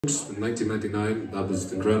in 1999, that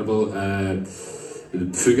was incredible.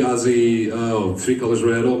 Fugazi, Three Colours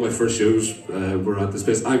Red, all my first shows were at this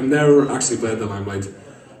place. I've never actually played the Limelight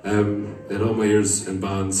in all my years in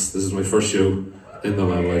bands. This is my first show in the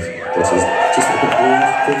Limelight, which is just a bit weird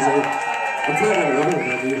because I played in another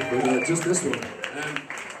venue, but just this one.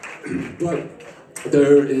 But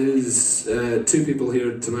there is two people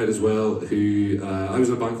here tonight as well who I was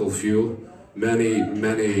in a band called Fuel many years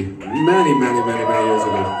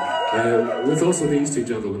ago, with also these two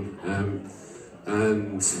gentlemen,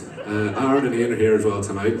 and Aaron and Ian are here as well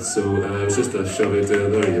tonight, so it's just a shout out to,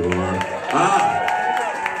 there you are,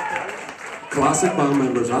 classic band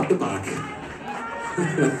members at the back.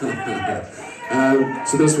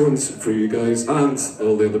 So this one's for you guys and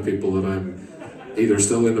all the other people that I'm either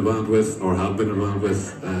still in a band with or have been in a band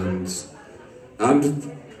with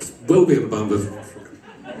and will be in a band with.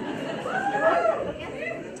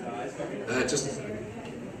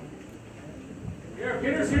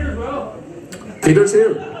 Peter's here as well. Peter's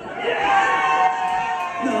here?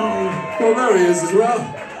 No. Well, there he is as well.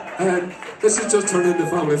 This has just turned into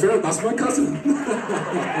family affair. That's my cousin.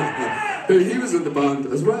 He was in the band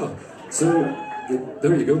as well. So,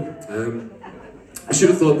 there you go. I should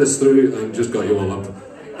have thought this through and just got you all up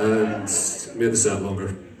and made the set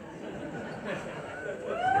longer.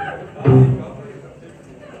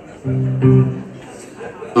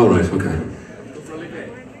 Alright, okay.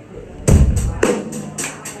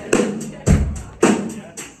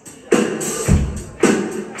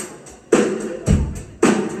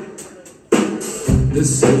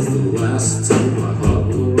 This is the last time my heart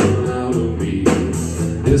will run out of me.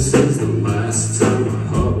 This is the last time my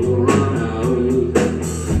heart will run out.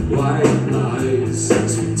 White lies,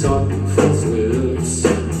 sweet talking false lips.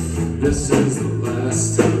 This is the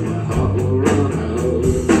last time my heart will run out.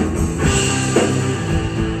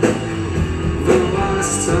 The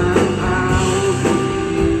last time I'll be,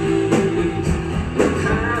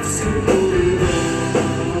 have to hold it all.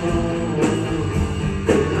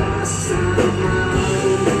 The last time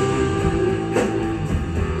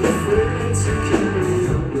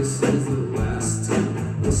this is the last time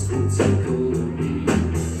lust will take hold of me.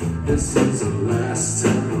 This is the last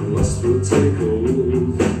time lust will take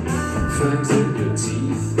hold. Fangs in your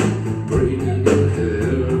teeth, brain in your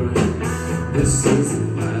hair. This is the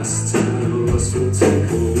last time lust will take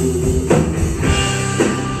hold.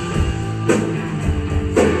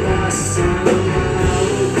 The last time I'll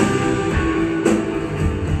be,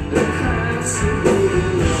 I have to hold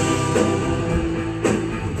it all.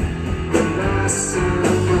 The last time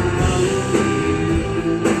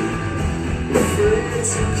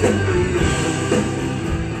to carry on.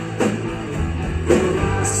 The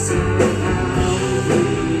last time I'll be,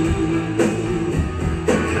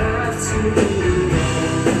 have to hold it on.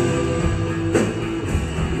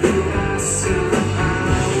 The last time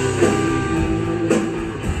I'll be,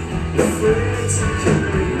 afraid to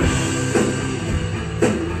carry on.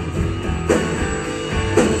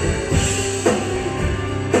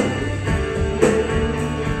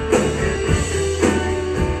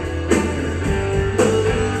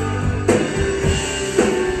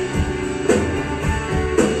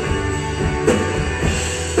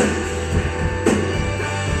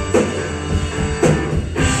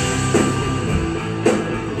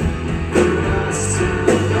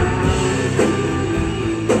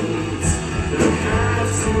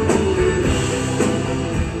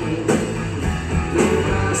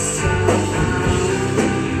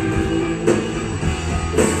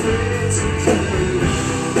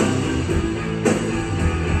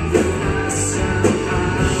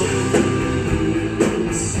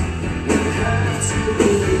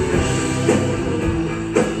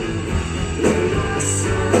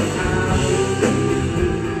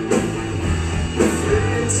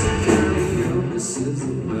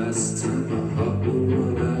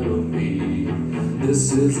 This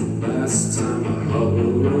is the last time my heart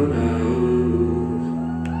will run out.